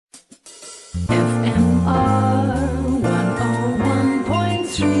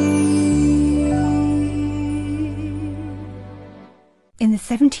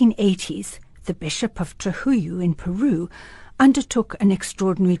1780s, the Bishop of Trujillo in Peru undertook an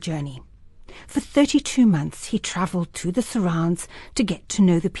extraordinary journey. For 32 months he travelled to the surrounds to get to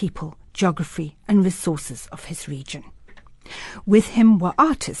know the people, geography and resources of his region. With him were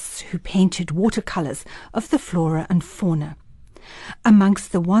artists who painted watercolours of the flora and fauna.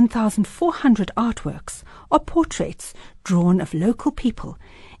 Amongst the 1,400 artworks are portraits drawn of local people,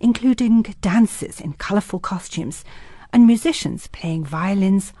 including dancers in colourful costumes and musicians playing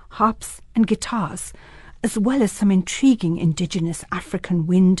violins, harps and guitars, as well as some intriguing indigenous African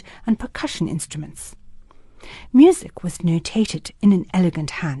wind and percussion instruments. Music was notated in an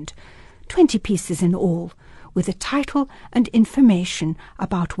elegant hand, 20 pieces in all, with a title and information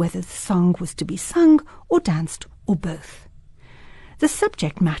about whether the song was to be sung or danced or both. The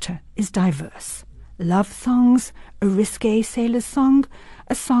subject matter is diverse: love songs, a risque sailor's song,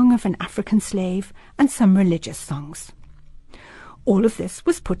 a song of an African slave, and some religious songs. All of this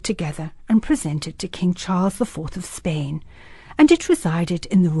was put together and presented to King Charles IV of Spain, and it resided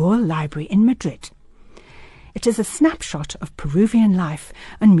in the Royal Library in Madrid. It is a snapshot of Peruvian life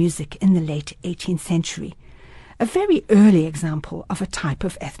and music in the late 18th century, a very early example of a type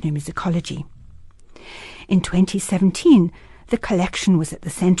of ethnomusicology. In 2017, the collection was at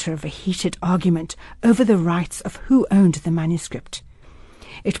the centre of a heated argument over the rights of who owned the manuscript.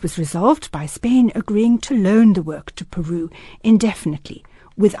 It was resolved by Spain agreeing to loan the work to Peru indefinitely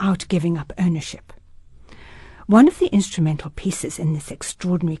without giving up ownership. One of the instrumental pieces in this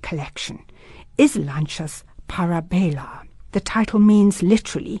extraordinary collection is Lanchas para bailar. The title means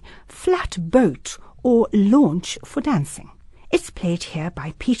literally flat boat or launch for dancing. It's played here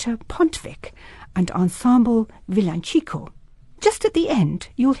by Peter Pontvic and Ensemble Villancico. Just at the end,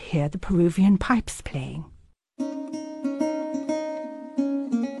 you'll hear the Peruvian pipes playing.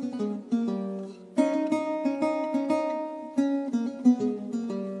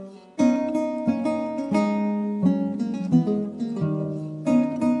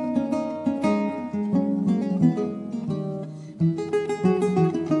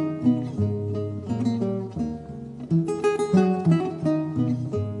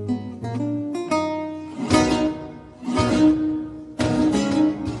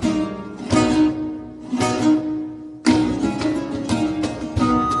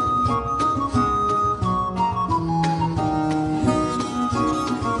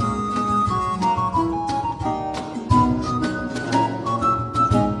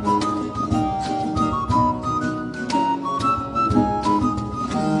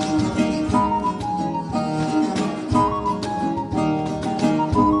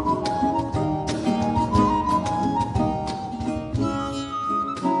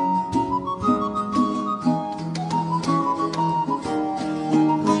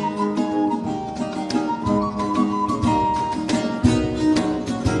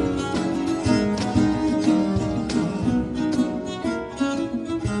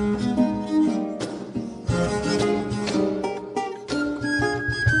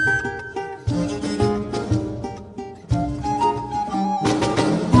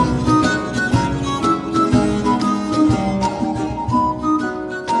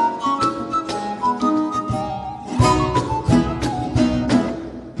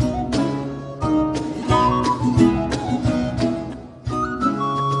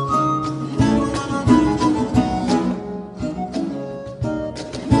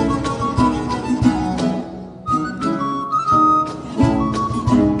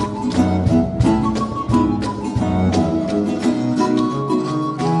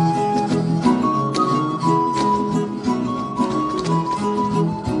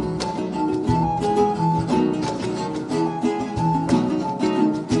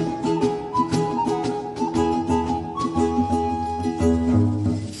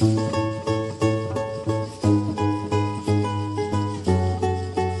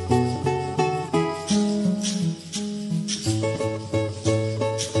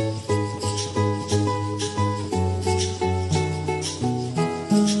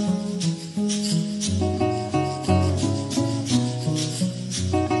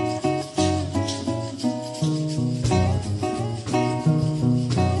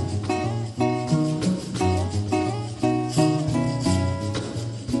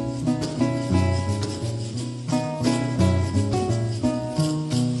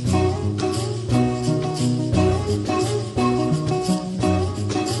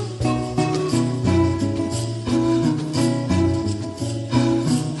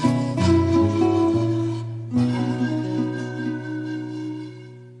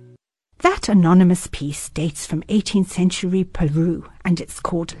 That anonymous piece dates from 18th century Peru, and it's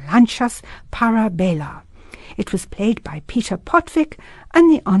called Lanchas para bailar. It was played by Peter Potvik and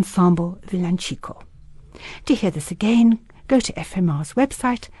the Ensemble Villancico. To hear this again, go to FMR's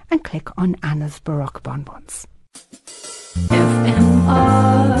website and click on Anna's Baroque Bonbons.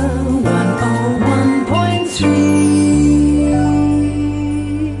 FMR